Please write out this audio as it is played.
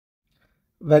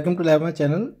Welcome to my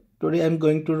channel. Today I am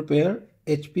going to repair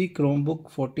HP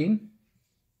Chromebook 14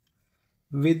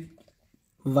 with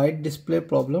white display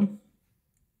problem.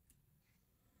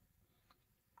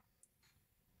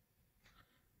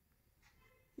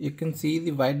 You can see the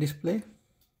white display.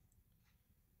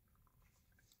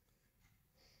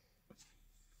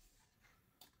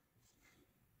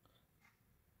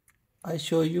 I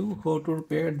show you how to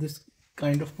repair this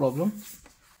kind of problem.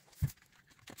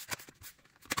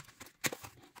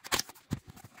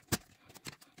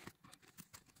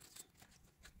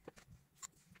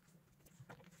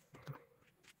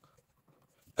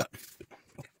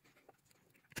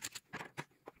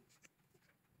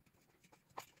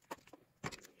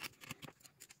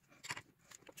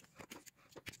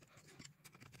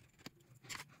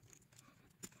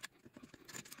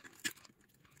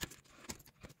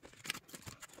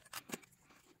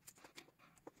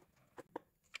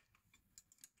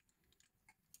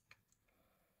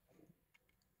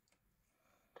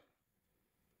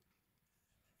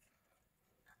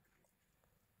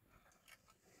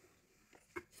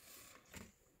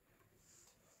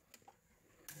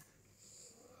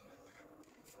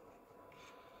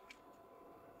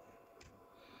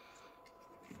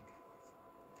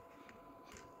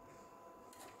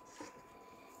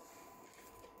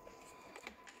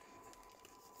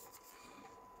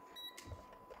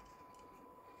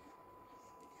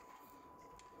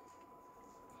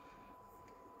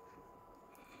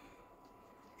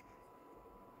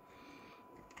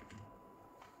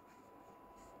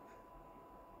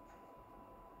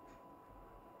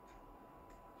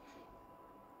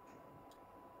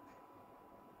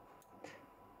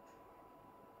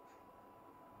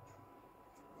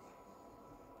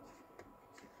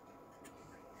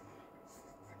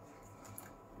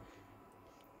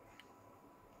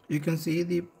 You can see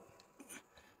the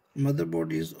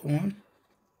motherboard is on.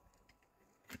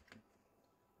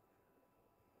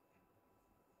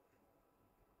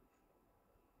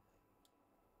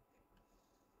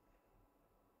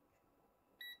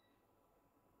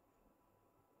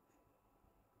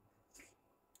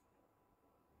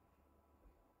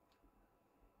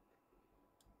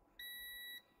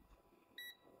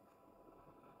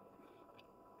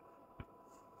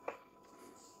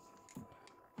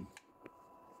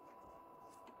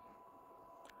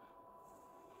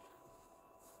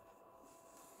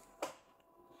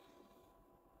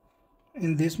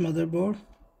 In this motherboard,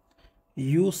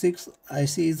 U6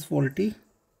 IC is faulty.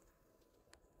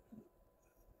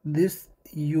 This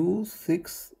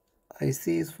U6 IC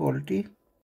is faulty.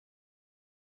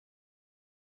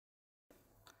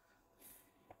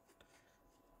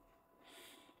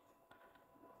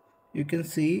 You can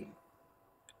see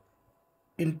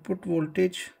input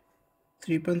voltage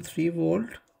 3.3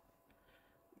 volt,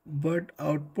 but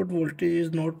output voltage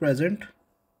is not present.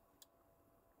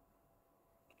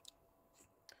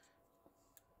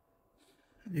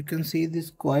 You can see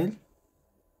this coil.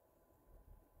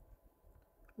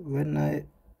 When I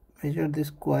measure this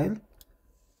coil,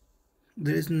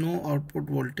 there is no output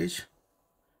voltage.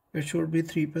 It should be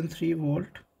 3.3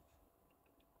 volt.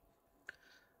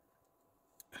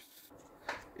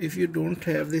 If you don't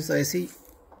have this IC,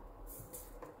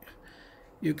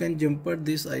 you can jumper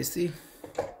this IC.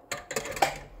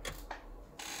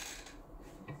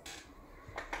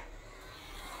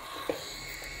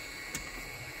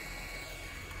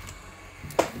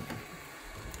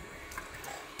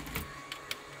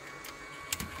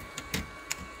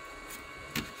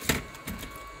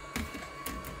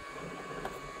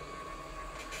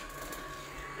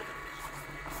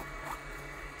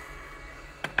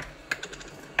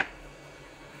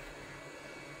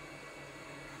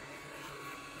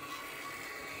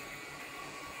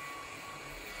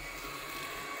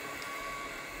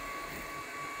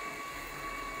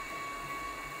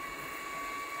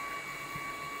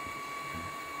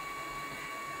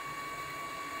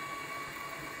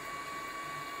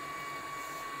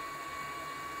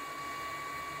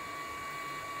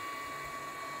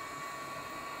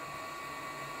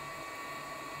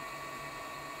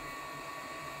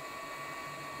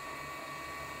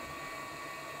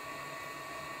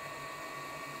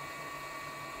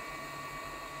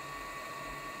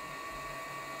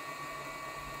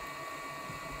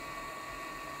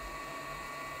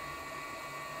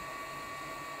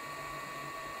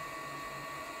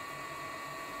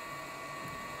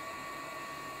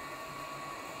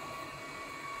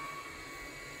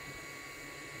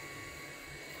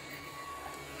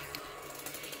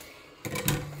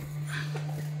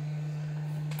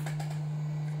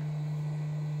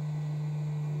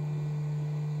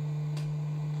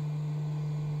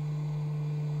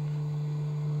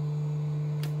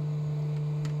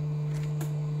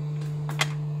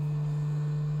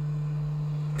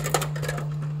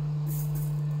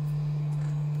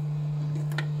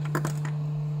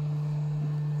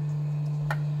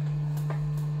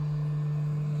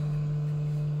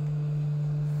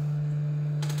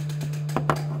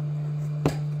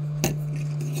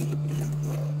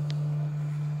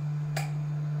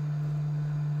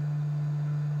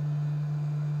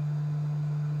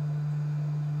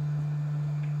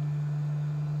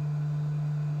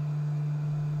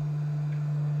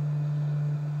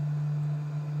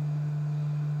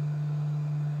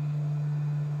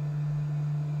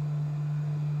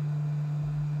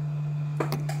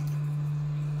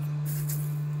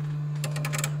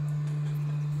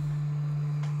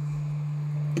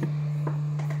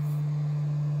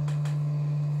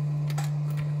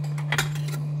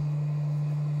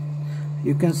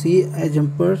 You can see I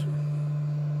jumper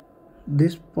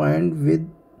this point with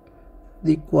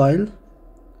the coil.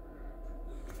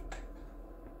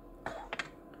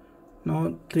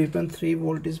 Now 3.3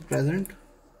 volt is present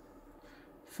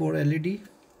for LED.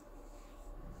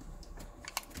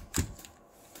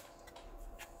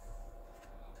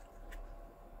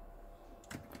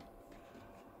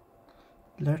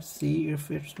 Let's see if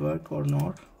it's work or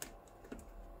not.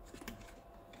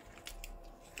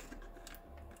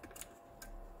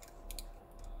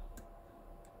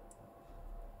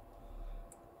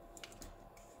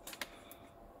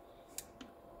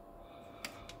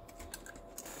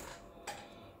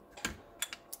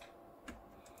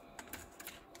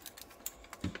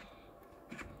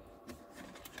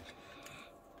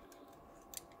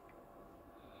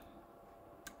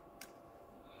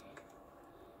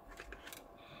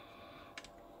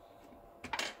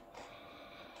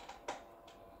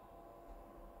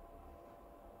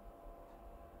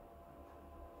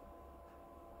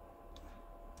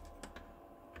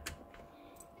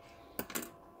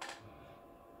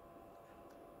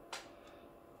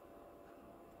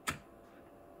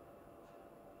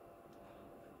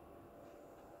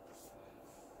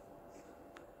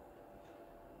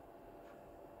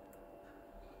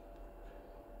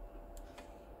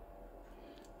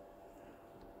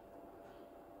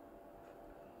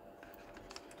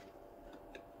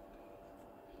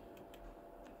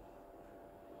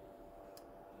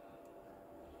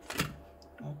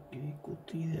 Okay,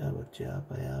 कुत्ती दे बच्चा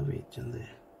पाया बेचन दे.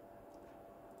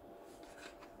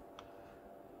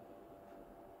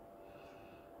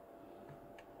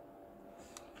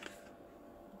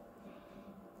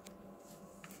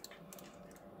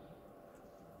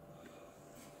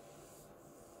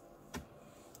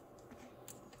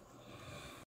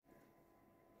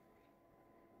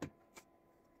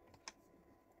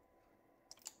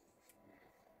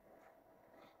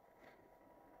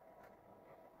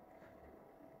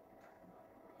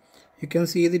 You can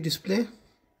see the display.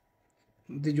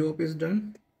 The job is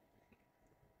done.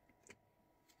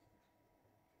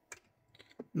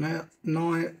 Now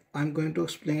I'm going to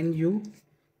explain you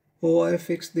how I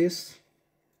fix this.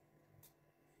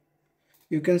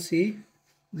 You can see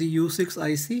the U6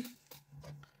 IC.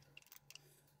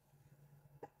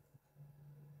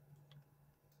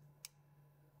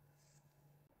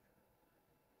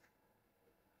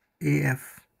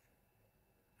 AF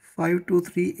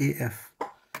 523 AF.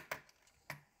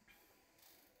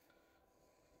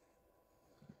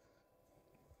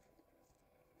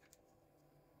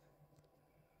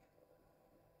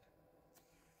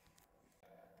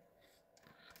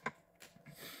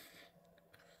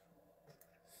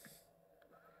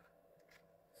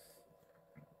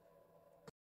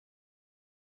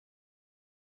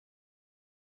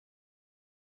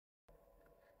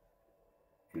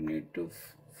 You need to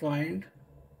find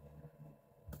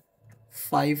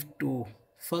 52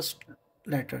 first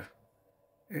letter.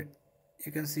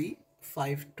 You can see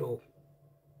 52.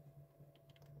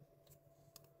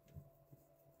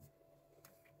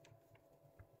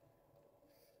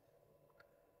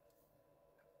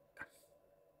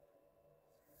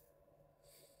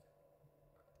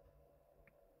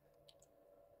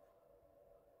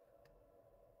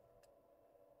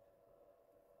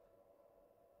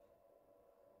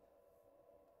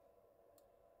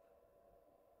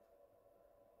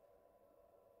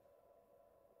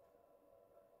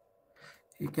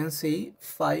 You can see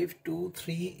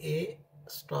 523A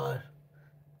star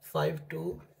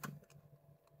 52.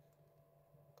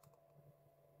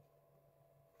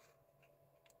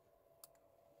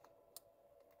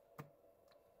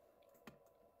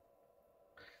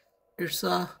 It's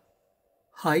a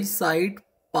high side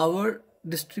power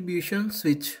distribution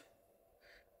switch.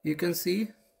 You can see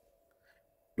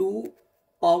two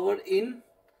power in,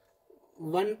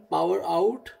 one power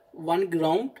out, one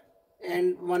ground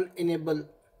and one enable.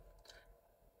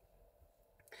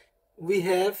 We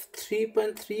have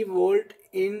 3.3 volt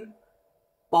in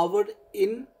power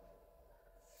in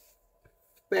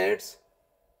pads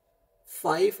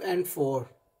 5 and 4.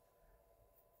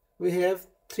 We have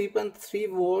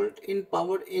 3.3 volt in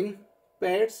power in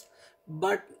pads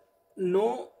but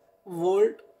no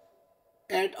volt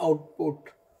at output.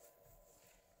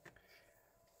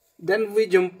 Then we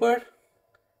jumper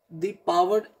the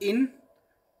power in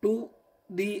to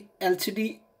the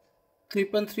LCD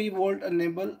 3.3 volt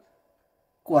enable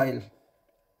coil.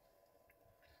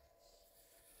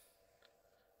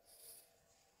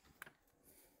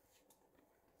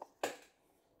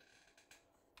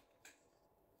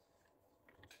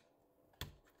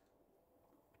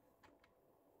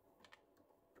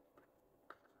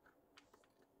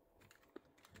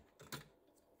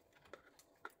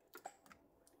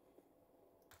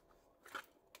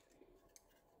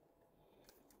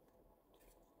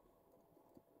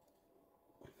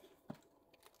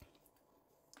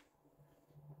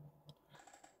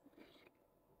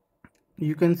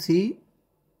 You can see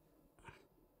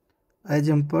I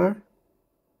jumper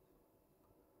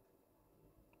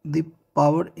the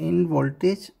power in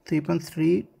voltage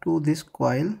 3.3 to this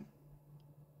coil.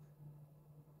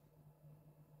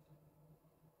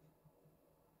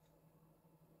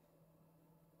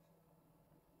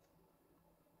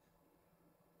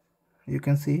 You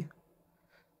can see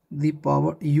the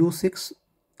power U6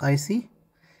 IC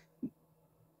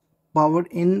power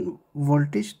in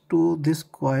voltage to this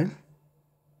coil.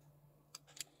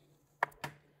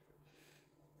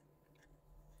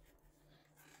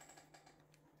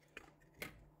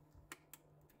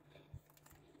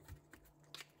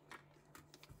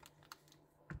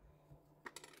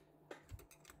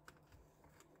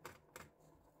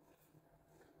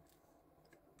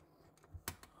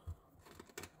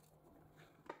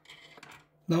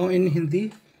 Now in Hindi,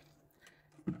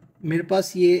 मेरे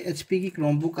पास ये HP की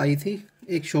Chromebook आई थी।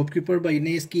 एक shopkeeper भाई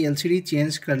ने इसकी LCD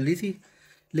change कर ली थी,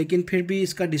 लेकिन फिर भी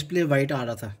इसका डिस्प्ले वाइट आ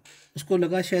रहा था। उसको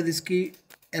लगा शायद इसकी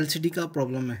LCD का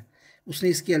प्रॉब्लम है। उसने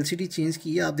इसकी LCD चेंज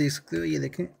की है, आप देख सकते हो। ये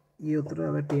देखें, ये उतरा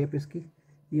हुआ टेप इसकी।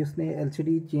 ये उसने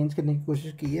LCD चेंज करने की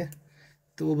कोशिश की है,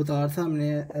 तो वो बता रहा था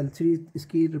हमने LCD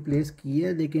इसकी रिप्लेस की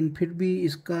है, लेकिन फिर भी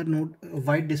इसका नोट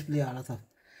वाइट डिस्प्ले आ रहा था।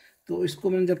 तो इसको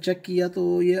मैंने जब चेक किया तो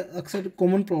ये अक्सर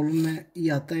कॉमन प्रॉब्लम है, ये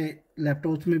आता है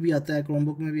लैपटॉप्स में भी आता है,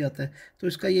 क्रोमबुक में भी आता है। तो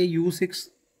इसका ये U6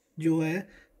 जो है,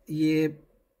 ये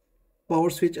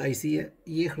पावर स्विच आईसी है,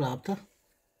 ये ख़राब था।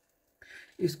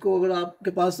 इसको अगर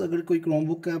आपके पास अगर कोई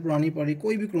क्रोमबुक है पुरानी पड़ी,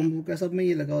 कोई भी क्रोमबुक है, सब में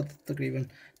ये लगा होता है तकरीबन,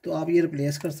 तो आप ये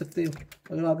रिप्लेस कर सकते हो।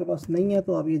 अगर आपके पास नहीं है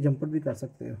तो आप ये जंपर भी कर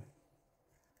सकते हो।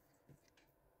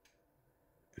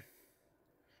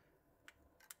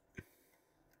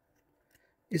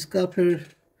 इसका फिर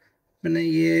मैंने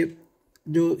ये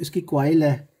जो इसकी कॉइल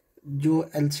है, जो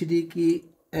एलसीडी की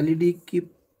एलईडी की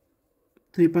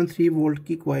 3.3 वोल्ट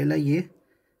की कॉइल है,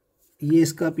 ये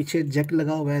इसका पीछे जैक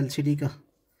लगा हुआ है एलसीडी का।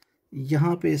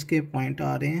 यहाँ पे इसके पॉइंट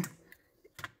आ रहे हैं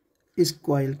इस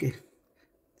कॉइल के।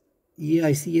 ये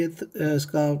आईसी है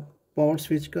इसका पावर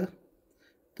स्विच का।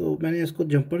 तो मैंने इसको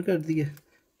जंपर कर दिया,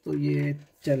 तो ये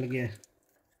चल गया है,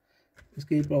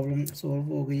 इसकी प्रॉब्लम सॉल्व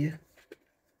हो गई है।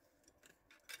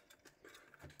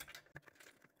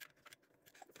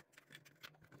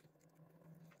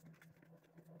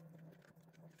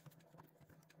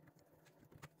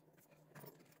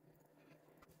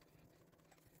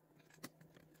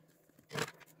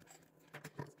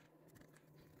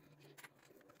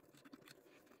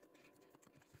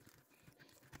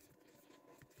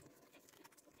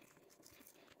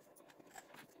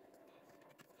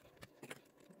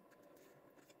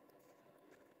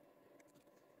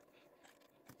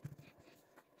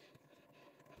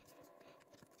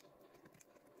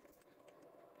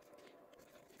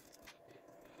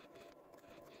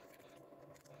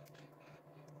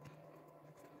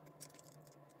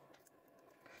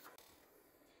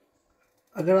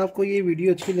 अगर आपको ये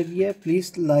वीडियो अच्छी लगी है,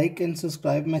 please like and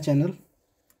subscribe my channel.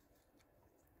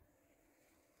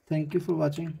 Thank you for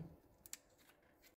watching.